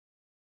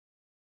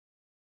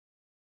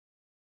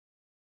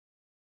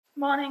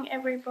Morning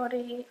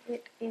everybody,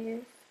 it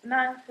is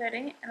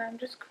 9:30 and I'm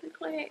just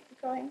quickly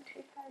going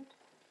to head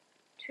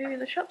to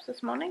the shops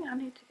this morning. I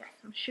need to get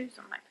some shoes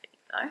on my feet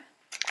though.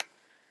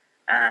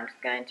 I'm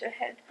just going to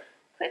head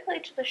quickly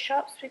to the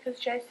shops because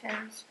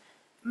Jason's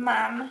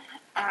mum,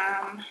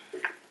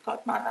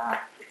 godmother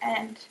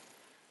and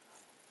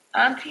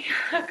auntie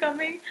are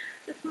coming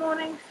this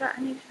morning, so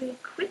I need to be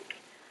quick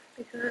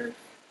because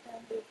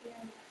they'll be here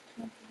in just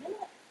 20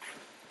 minutes.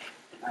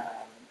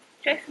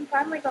 Jason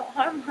finally got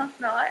home last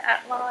night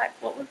at like,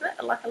 what was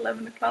it, like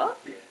 11 o'clock?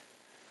 Yeah.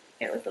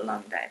 It was a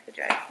long day for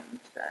Jason,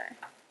 so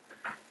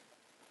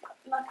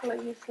luckily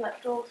he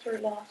slept all through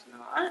last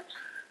night.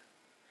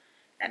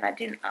 And I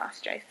didn't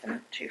ask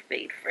Jason to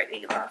feed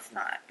Freddie last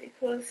night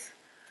because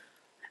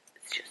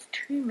it's just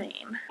too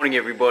mean. Morning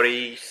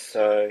everybody,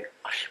 so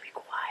I should be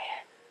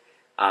quiet.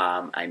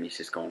 Amy's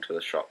just gone to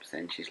the shops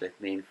and she's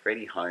left me and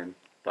Freddie home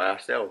by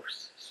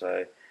ourselves.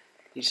 So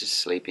he's just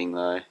sleeping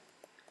though.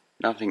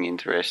 Nothing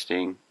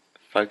interesting.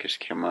 Focus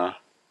camera.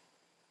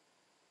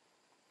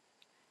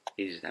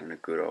 He's just having a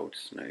good old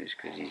snooze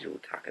because he's all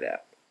tuckered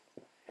out.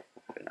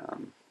 But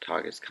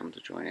Tiger's come to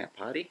join our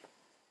party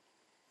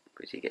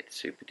because he gets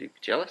super duper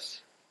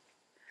jealous.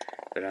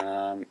 But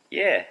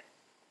yeah,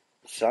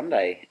 it's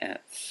Sunday and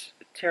it's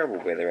terrible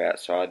weather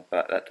outside,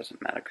 but that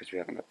doesn't matter because we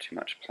haven't got too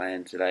much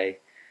planned today.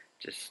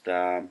 Just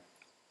I've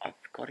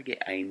got to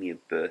get Amy a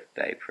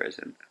birthday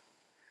present.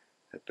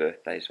 Her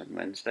birthday's on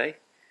Wednesday,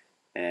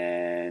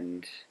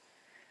 and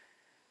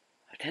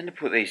I tend to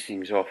put these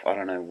things off. I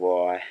don't know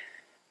why.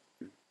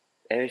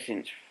 Ever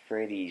since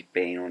Freddie's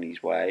been on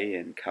his way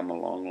and come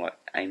along, like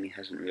Amy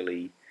hasn't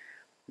really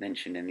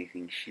mentioned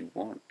anything she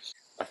wants.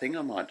 I think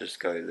I might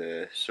just go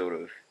the sort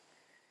of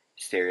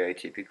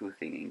stereotypical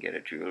thing and get her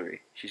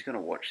jewellery. She's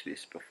gonna watch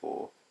this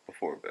before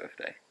her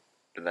birthday,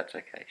 but that's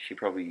okay. She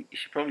probably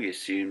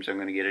assumes I'm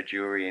gonna get her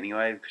jewellery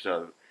anyway because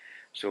I've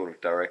sort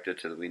of directed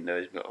to the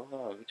windows. But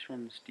oh, which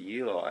ones do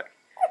you like?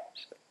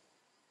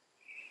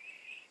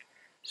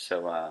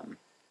 So I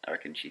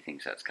reckon she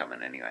thinks that's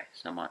coming anyway.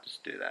 So I might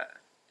just do that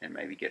and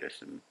maybe get her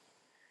some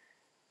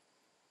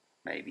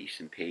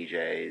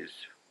PJs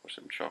or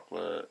some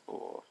chocolate,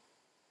 or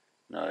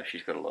no,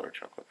 she's got a lot of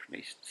chocolate from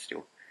me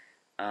still.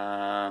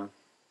 I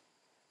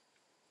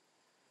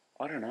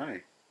don't know.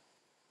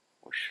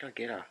 What should I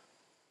get her?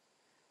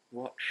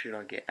 What should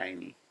I get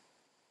Amy?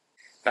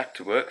 Back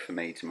to work for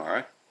me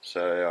tomorrow.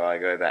 So I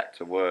go back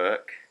to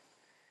work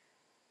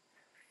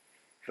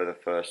for the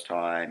first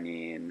time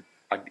in,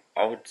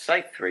 I would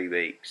say 3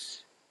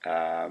 weeks.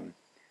 But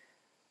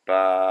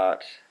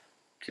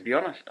to be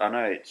honest, I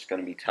know it's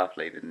going to be tough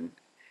leaving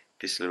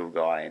this little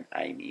guy and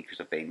Amy because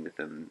I've been with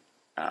them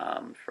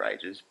for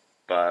ages.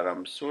 But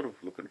I'm sort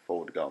of looking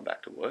forward to going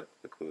back to work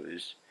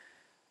because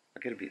I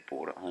get a bit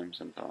bored at home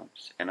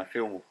sometimes, and I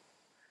feel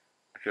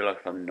like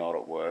if I'm not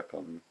at work,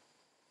 I'm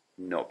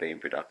not being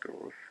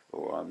productive,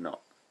 or I'm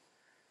not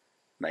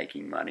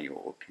making money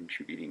or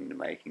contributing to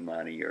making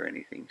money or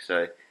anything.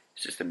 So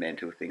it's just a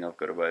mental thing I've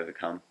got to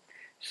overcome.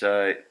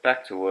 So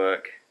back to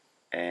work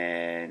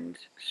and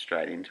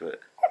straight into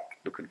it.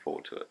 Looking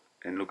forward to it,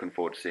 and looking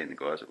forward to seeing the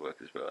guys at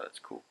work as well. That's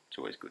cool. It's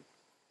always good.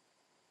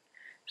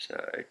 So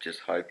just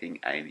hoping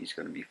Amy's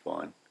going to be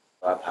fine.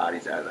 Our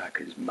party's over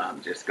because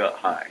Mum just got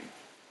home.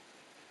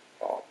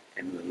 Oh,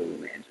 and the little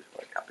man just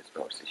woke up as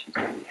well, so she's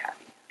going to be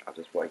happy. I'll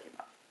just wake him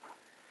up.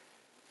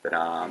 But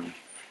I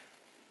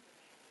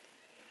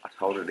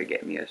told her to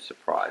get me a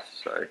surprise,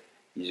 so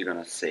you're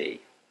going to see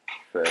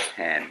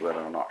firsthand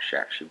whether or not she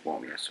actually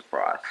bought me a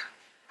surprise.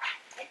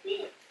 I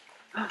did.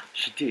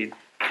 She did?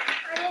 I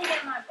didn't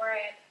get my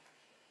bread.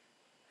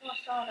 I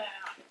sold out.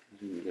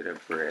 You didn't get her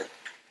bread.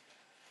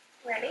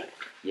 Ready?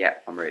 Yeah,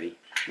 I'm ready.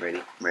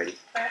 Ready.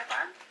 First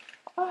one.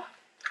 Oh.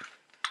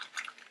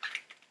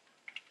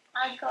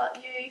 I got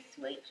you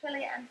sweet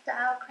chili and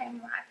sour cream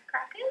rice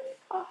crackers.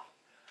 Oh.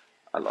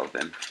 I love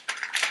them.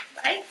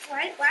 Wait.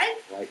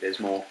 Wait, there's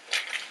more.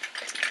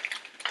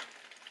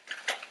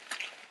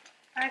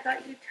 I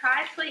got you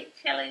Thai sweet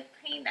chili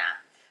peanuts.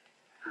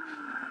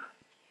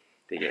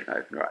 They're getting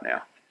open right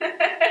now.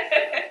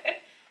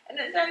 And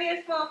it's only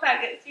a small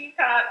packet, so you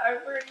can't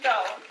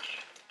overindulge.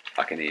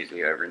 I can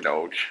easily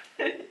overindulge.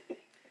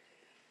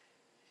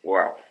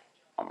 Wow,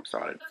 I'm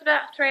excited. It's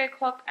about 3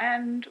 o'clock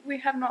and we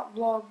have not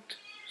vlogged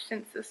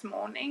since this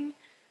morning.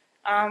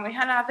 We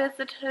had our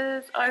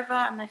visitors over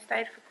and they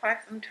stayed for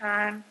quite some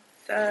time,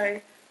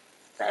 so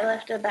they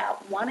left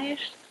about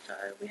 1ish,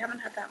 so we haven't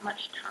had that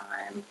much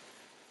time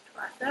to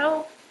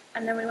ourselves.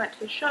 And then we went to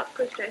the shop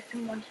because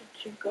Jason wanted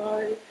to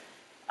go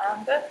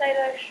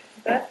birthday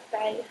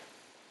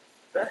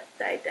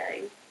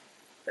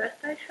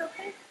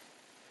shopping?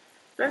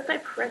 Birthday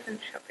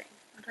present shopping.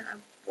 I don't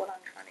know what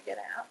I'm trying to get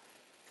out.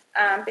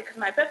 Because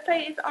my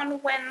birthday is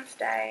on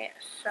Wednesday,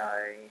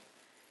 so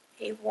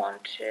he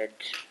wanted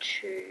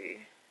to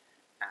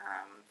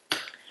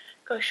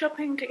go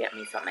shopping to get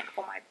me something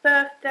for my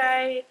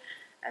birthday.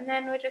 And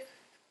then we just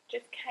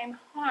came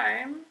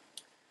home,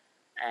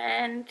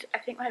 and I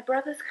think my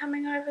brother's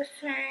coming over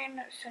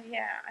soon. So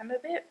yeah, I'm a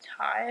bit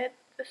tired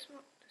this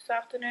this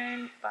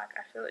afternoon. Like,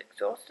 I feel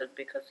exhausted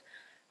because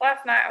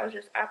last night I was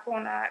just up all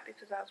night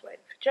because I was waiting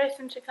for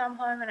Jason to come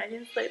home and I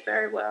didn't sleep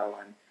very well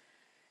and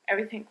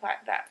everything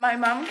like that. My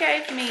mum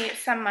gave me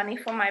some money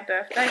for my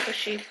birthday because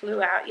she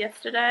flew out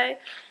yesterday,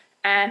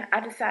 and I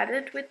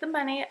decided with the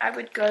money I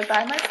would go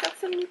buy myself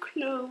some new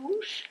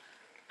clothes.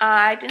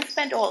 I didn't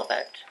spend all of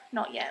it,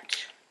 not yet.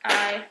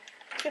 I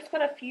just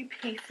got a few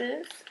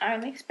pieces. I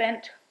only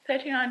spent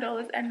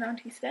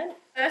 $39.90.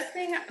 First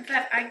thing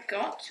that I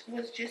got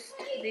was just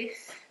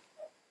this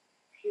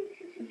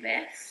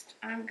vest.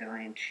 I'm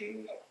going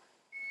to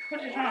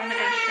put it on and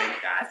show you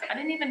guys. I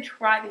didn't even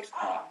try this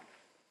on.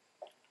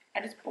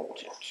 I just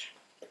bought it.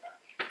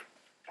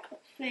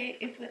 Let's see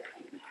if it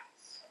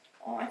fits.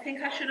 Oh, I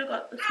think I should have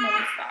got the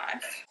smaller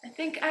size. I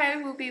think I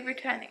will be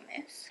returning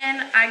this.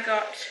 And I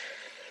got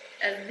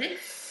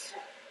this.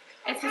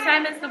 It's the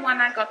same as the one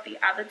I got the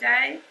other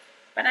day,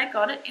 but I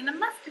got it in a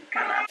mustard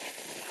colour.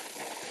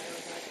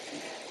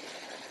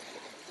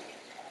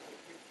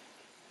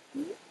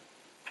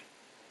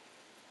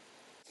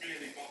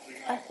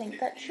 I think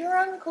that's your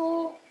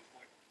uncle.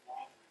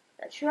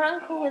 That's your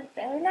uncle with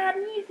very loud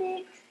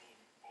music.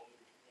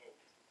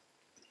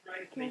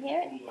 Can you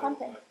hear it?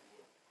 Pumping.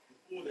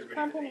 It's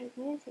pumping his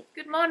music.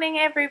 Good morning,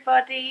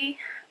 everybody.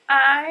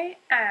 I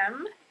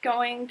am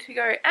going to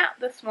go out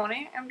this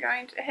morning. I'm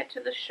going to head to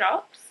the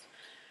shops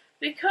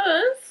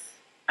because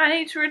I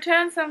need to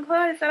return some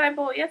clothes that I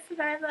bought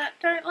yesterday that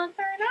don't look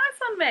very nice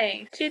on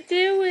me. What you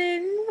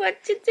doing? What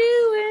you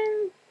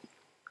doing?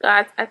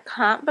 Guys, I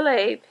can't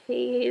believe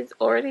he is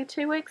already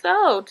 2 weeks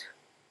old.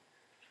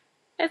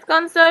 It's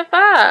gone so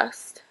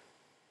fast.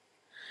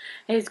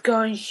 It's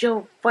gone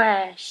so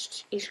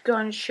fast. It's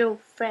gone so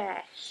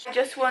fast. I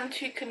just want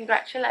to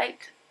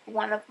congratulate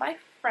one of my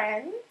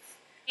friends.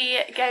 She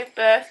gave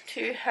birth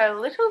to her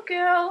little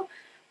girl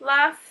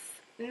last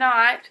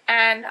night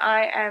and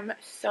I am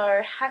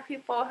so happy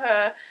for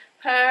her.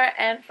 Her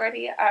and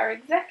Freddie are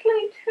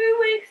exactly 2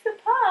 weeks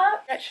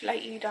apart.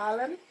 Congratulate you,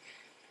 darling,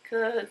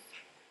 because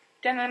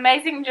done an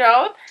amazing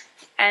job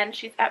and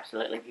she's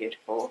absolutely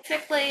beautiful.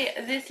 Basically,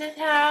 this is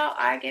how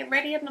I get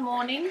ready in the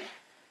morning.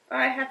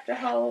 I have to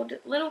hold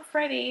little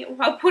Freddie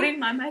while putting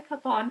my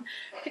makeup on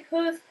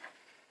because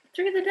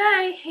through the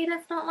day he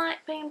does not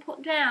like being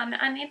put down.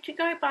 I need to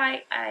go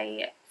buy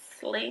a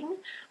sling,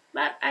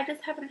 but I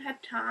just haven't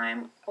had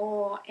time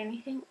or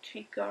anything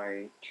to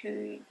go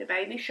to the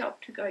baby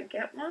shop to go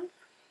get one.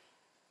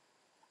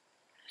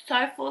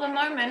 So for the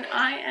moment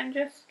I am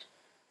just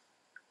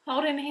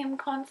holding him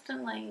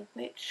constantly,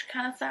 which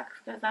kind of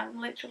sucks because I've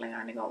literally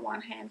only got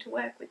one hand to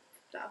work with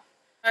stuff.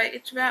 So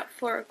it's about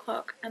 4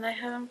 o'clock and I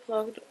haven't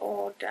vlogged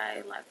all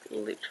day, like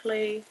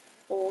literally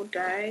all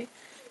day.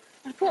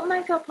 I put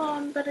makeup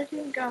on but I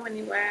didn't go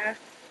anywhere.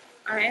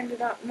 I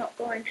ended up not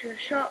going to the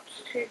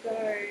shops to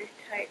go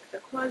take the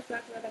clothes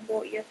back that I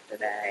bought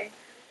yesterday.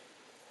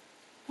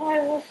 I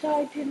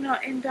also did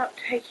not end up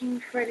taking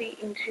Freddie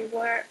into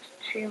work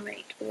to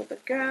meet all the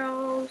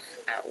girls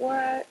at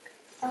work.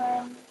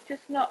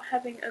 Just not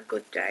having a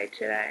good day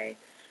today.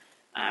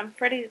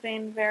 Freddie's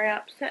been very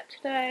upset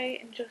today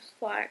and just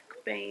like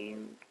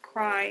been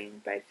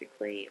crying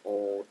basically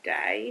all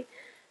day.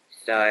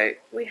 So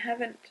we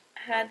haven't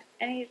had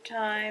any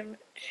time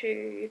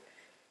to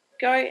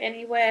go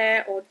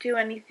anywhere or do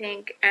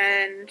anything,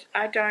 and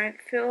I don't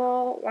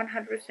feel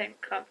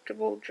 100%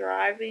 comfortable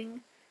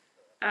driving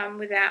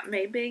without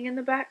me being in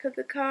the back of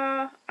the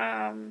car.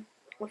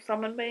 Or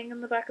someone being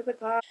in the back of the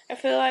car. I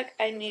feel like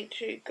I need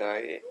to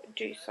go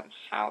do some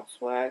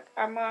housework.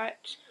 I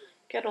might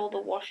get all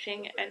the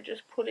washing and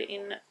just put it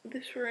in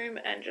this room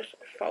and just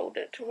fold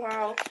it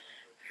while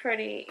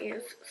Freddie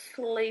is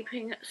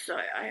sleeping. So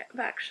I've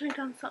actually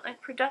done something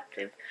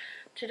productive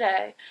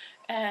today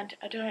and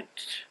I don't,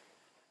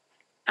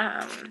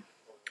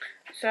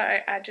 so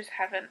I just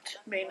haven't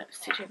been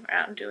sitting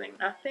around doing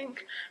nothing,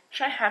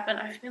 which I haven't.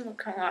 I've been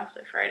looking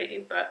after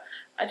Freddie, but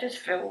I just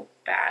feel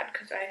bad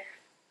because I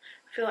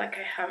feel like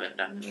I haven't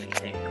done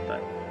anything,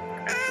 but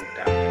I've looked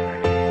after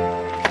Freddie.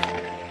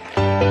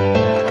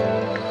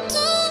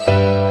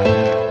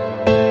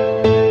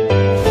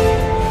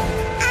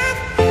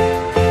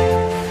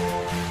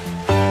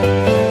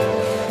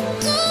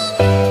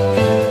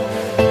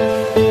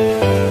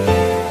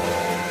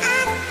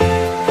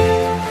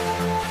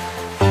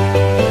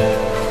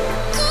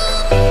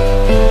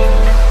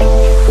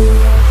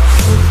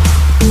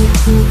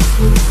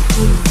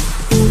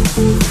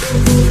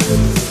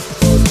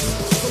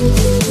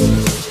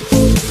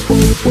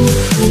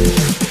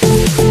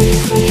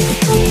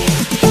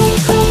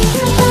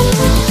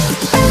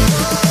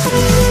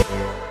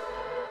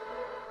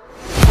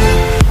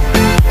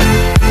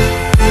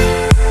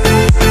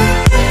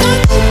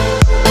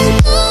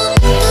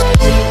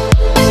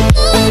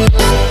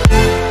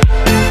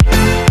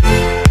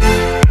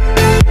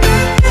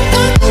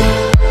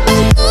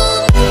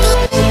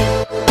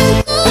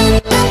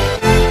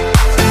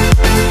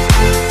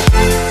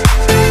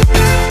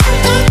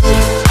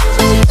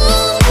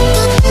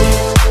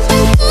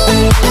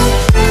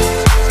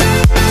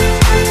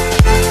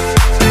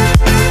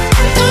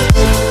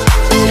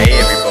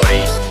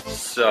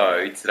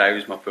 today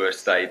was my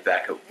first day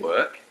back at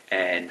work,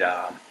 and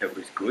it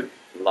was good.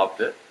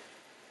 Loved it.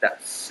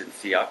 That's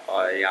sincere.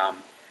 I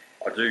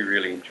do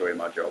really enjoy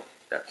my job.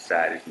 That's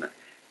sad, isn't it?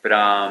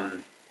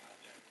 But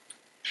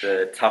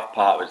the tough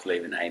part was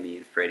leaving Amy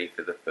and Freddie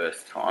for the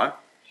first time.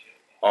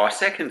 Oh,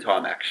 second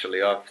time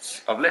actually.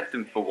 I've left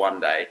them for one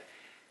day,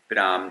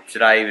 but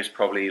today was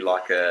probably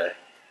like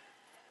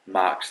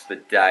marks the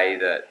day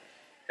that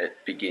it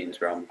begins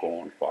where I'm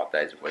gone 5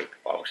 days a week,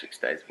 5 or 6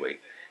 days a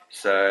week.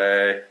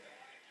 So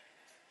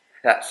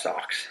that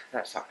sucks.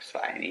 That sucks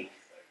for Amy.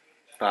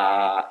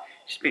 But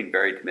she's been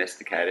very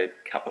domesticated.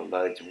 A couple of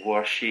loads of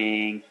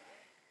washing.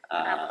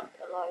 A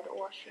load of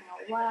washing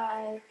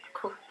away,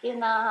 cook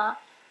dinner.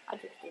 I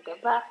just did the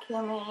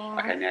vacuuming.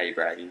 Okay, now you're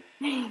bragging.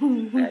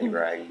 Now you're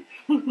bragging.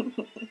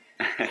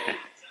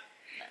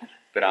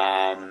 But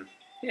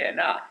yeah,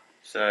 nah.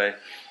 So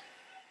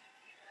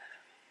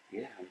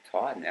yeah, I'm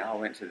tired now. I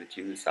went to the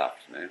gym this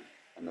afternoon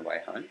on the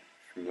way home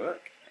from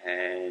work,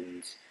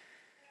 and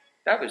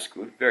that was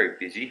good. Very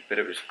busy, but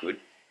it was good.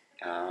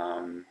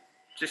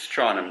 Just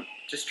trying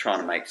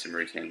to make some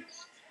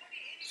routines.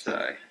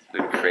 So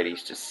little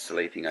Freddie's just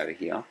sleeping over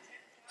here.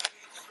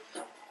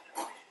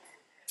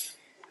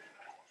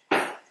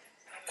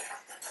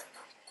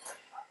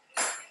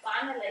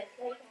 Finally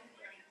sleeping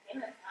during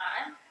dinner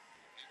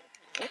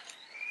time.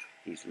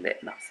 He's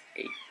letting us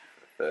eat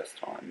for the first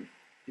time.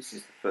 This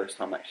is the first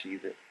time actually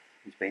that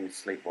he's been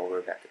asleep while we're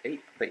about to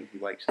eat. I bet he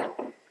wakes up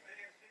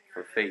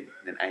for a feed,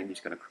 and then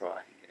Amy's going to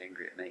cry and get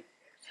angry at me.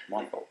 It's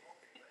my fault.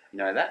 You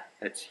know that?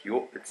 It's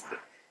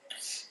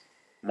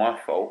my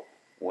fault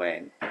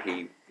when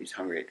he is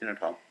hungry at dinner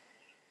time.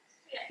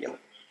 Yep.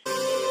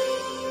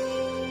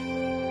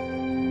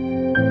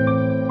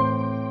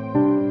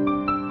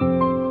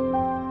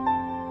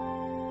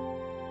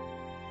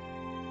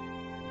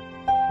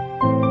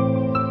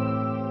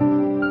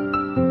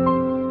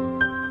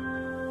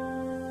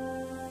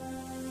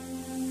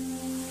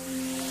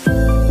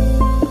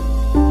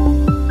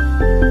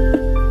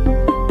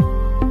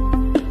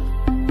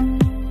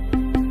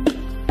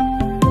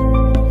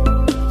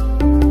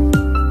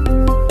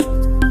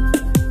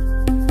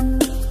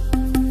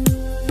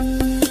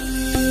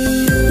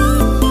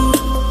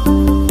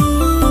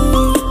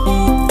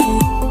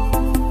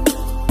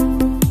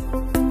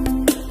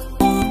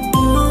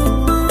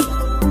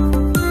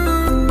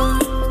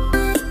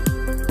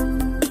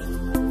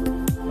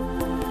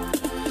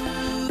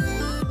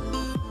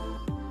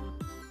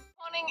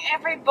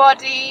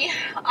 Everybody,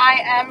 I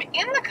am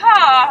in the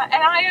car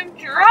and I am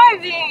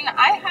driving.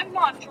 I have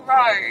not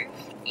drove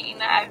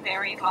in a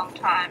very long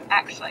time.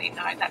 Actually,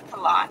 no, that's a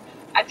lie.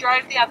 I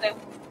drove the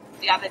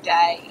other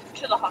day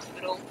to the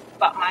hospital,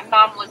 but my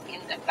mum was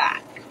in the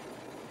back.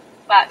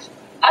 But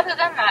other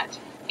than that,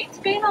 it's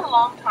been a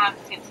long time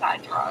since I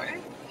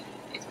drove.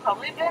 It's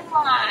probably been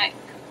like,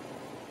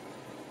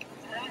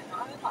 I don't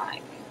know,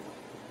 like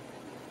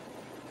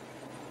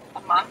a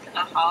month and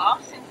a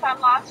half since I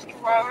last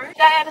drove.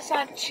 Today I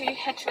decided to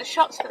head to the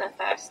shops for the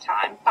first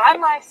time by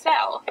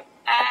myself,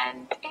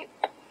 and it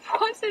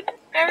wasn't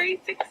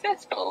very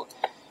successful.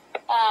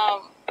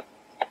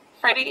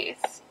 Freddie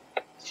is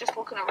just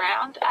looking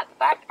around at the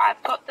back.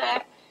 I've got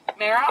the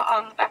mirror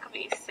on the back of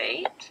his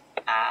seat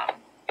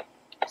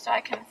so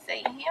I can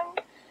see him,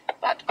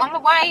 but on the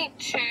way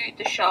to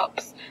the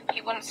shops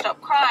he wouldn't stop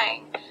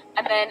crying,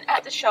 and then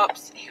at the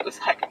shops he was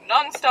like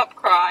non-stop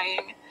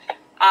crying.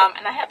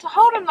 And I had to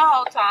hold him the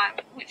whole time,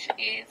 which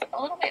is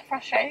a little bit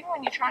frustrating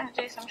when you're trying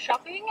to do some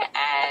shopping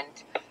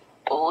and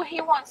all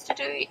he wants to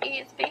do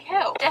is be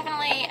held.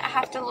 Definitely I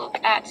have to look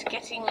at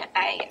getting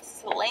a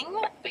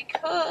sling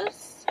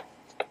because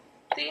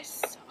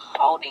this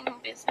holding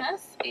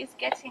business is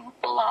getting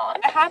full on.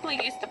 I hardly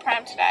used the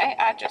pram today.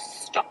 I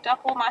just stocked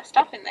up all my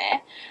stuff in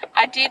there.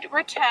 I did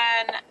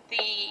return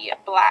the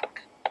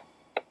black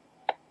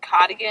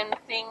cardigan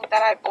thing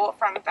that I bought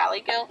from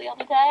Valley Girl the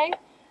other day.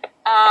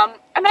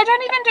 And they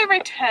don't even do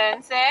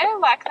returns there,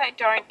 like they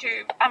don't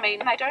do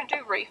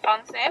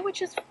refunds there,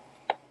 which is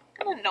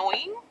kind of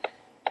annoying.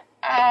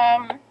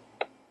 I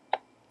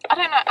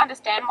don't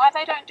understand why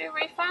they don't do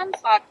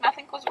refunds. Like,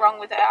 nothing was wrong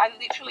with it. I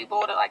literally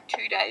bought it like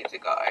 2 days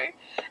ago,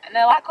 and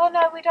they're like, oh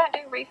no, we don't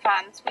do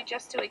refunds, we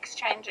just do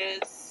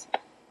exchanges,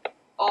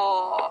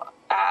 or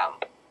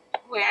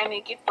we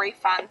only give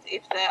refunds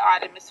if the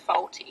item is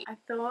faulty. I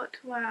thought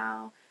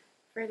while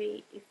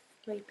Freddie is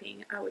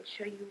sleeping, I would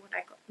show you what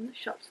I got from the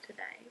shops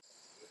today.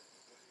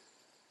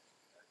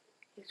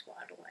 He's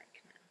wide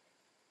awake now.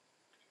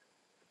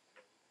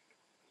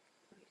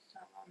 Put his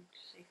song on to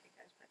see if he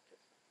goes back to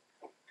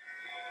sleep.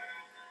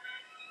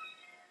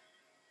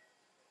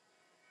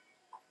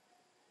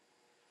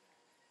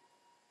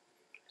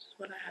 This is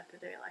what I have to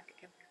do like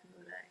every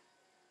single day.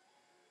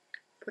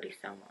 Put his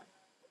song on.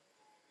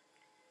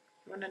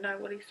 You want to know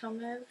what his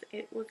song is?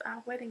 It was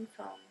our wedding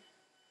song.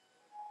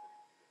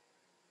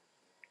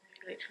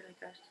 He literally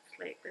goes to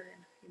sleep within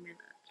a few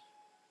minutes.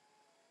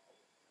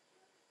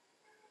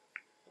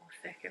 Or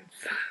seconds.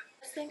 The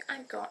first thing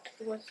I got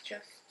was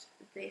just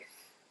this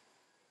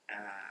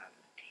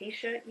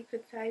t-shirt, you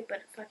could say,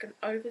 but it's like an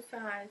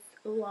oversized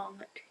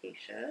long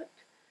t-shirt,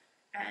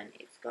 and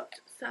it's got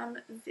some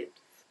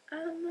zips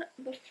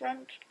the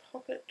front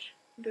pocket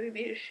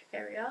boobish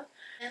area.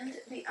 And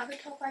the other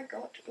top I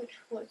got, which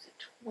was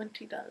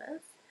 $20,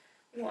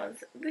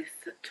 was this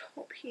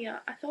top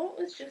here. I thought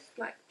it was just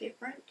like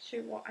different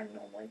to what I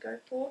normally go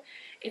for.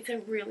 It's a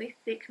really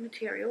thick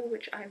material,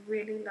 which I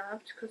really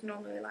loved, because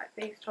normally like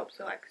these tops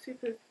are like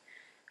super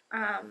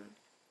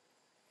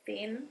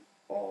thin,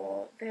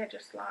 or they're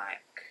just like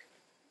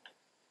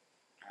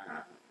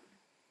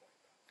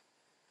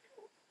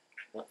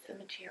what's the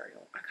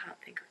material? I can't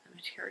think of the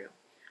material.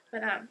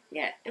 But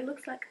yeah, it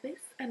looks like this,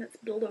 and it's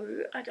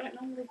blue. I don't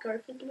normally go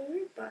for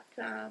blue, but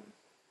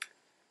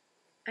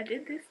I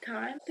did this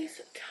time.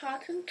 This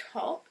tartan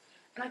top,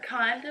 and I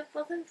kind of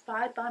was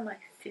inspired by my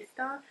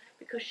sister,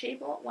 because she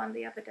bought one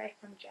the other day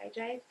from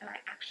JJ's, and I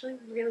actually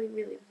really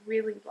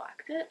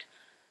liked it.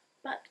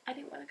 But I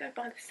didn't want to go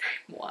buy the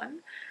same one,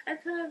 and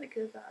so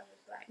because I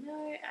was like,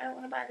 no, I don't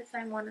want to buy the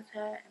same one as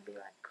her and be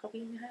like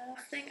copying her.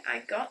 The thing I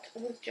got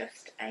was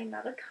just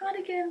another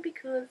cardigan,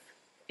 because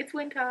it's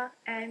winter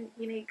and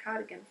you need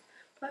cardigans.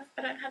 Plus,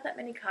 I don't have that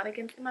many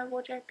cardigans in my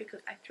wardrobe,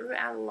 because I threw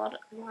out a lot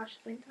last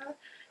winter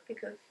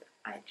because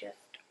I just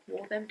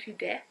wore them to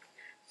death.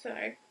 So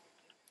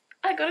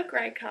I got a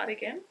grey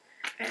cardigan,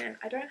 and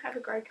I don't have a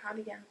grey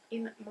cardigan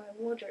in my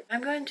wardrobe.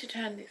 I'm going to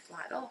turn this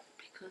light off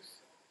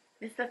because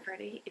Mr.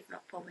 Freddy is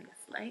not falling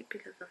asleep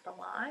because of the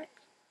light,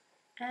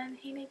 and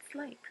he needs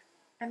sleep.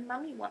 And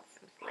Mummy wants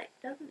some sleep,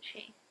 doesn't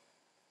she?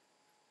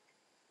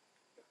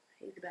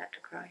 He's about to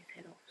cry his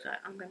head off, so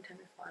I'm going to turn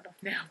this light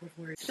off now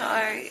before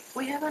So,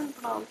 we haven't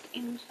vlogged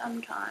in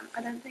some time.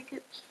 I think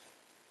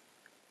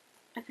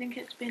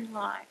it's been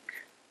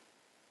like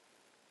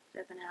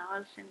 7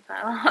 hours since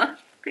I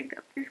last picked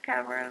up this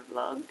camera and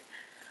vlogged.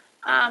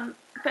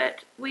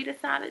 But we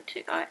decided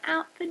to go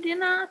out for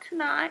dinner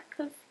tonight,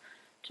 because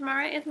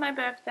tomorrow is my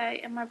birthday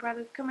and my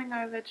brother's coming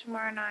over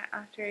tomorrow night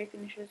after he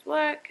finishes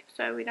work,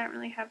 so we don't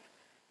really have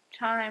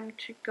time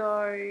to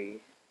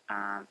go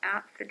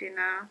out for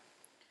dinner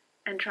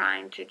and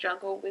trying to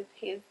juggle with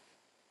his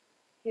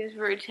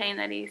routine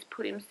that he's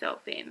put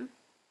himself in.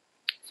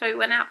 So we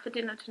went out for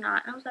dinner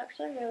tonight, and it was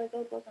actually really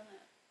good, wasn't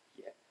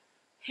it?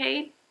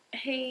 Yeah.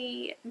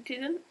 He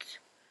didn't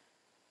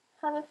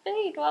have a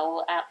feed while we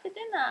were out for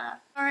dinner.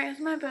 Tomorrow is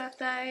my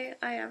birthday.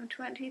 I am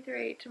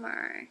 23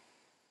 tomorrow.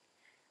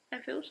 I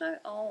feel so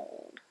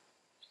old.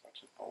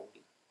 Such an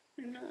oldie.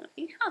 No,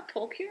 you can't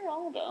talk, you're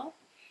older.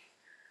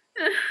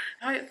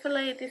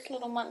 Hopefully this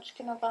little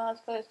munchkin of ours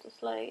goes to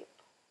sleep.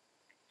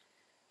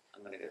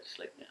 I'm gonna go to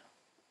sleep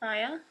now. Are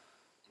ya?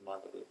 My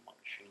little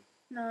munchkin.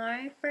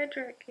 No,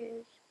 Frederick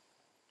is.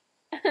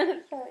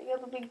 Sorry, you're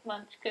the big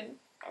munchkin.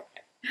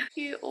 Okay. If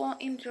you all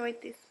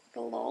enjoyed this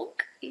vlog,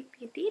 if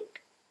you did,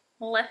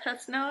 let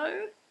us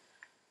know.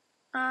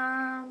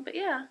 But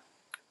yeah,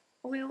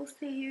 we'll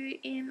see you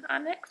in our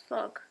next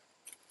vlog.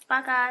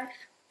 Bye guys.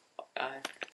 Bye.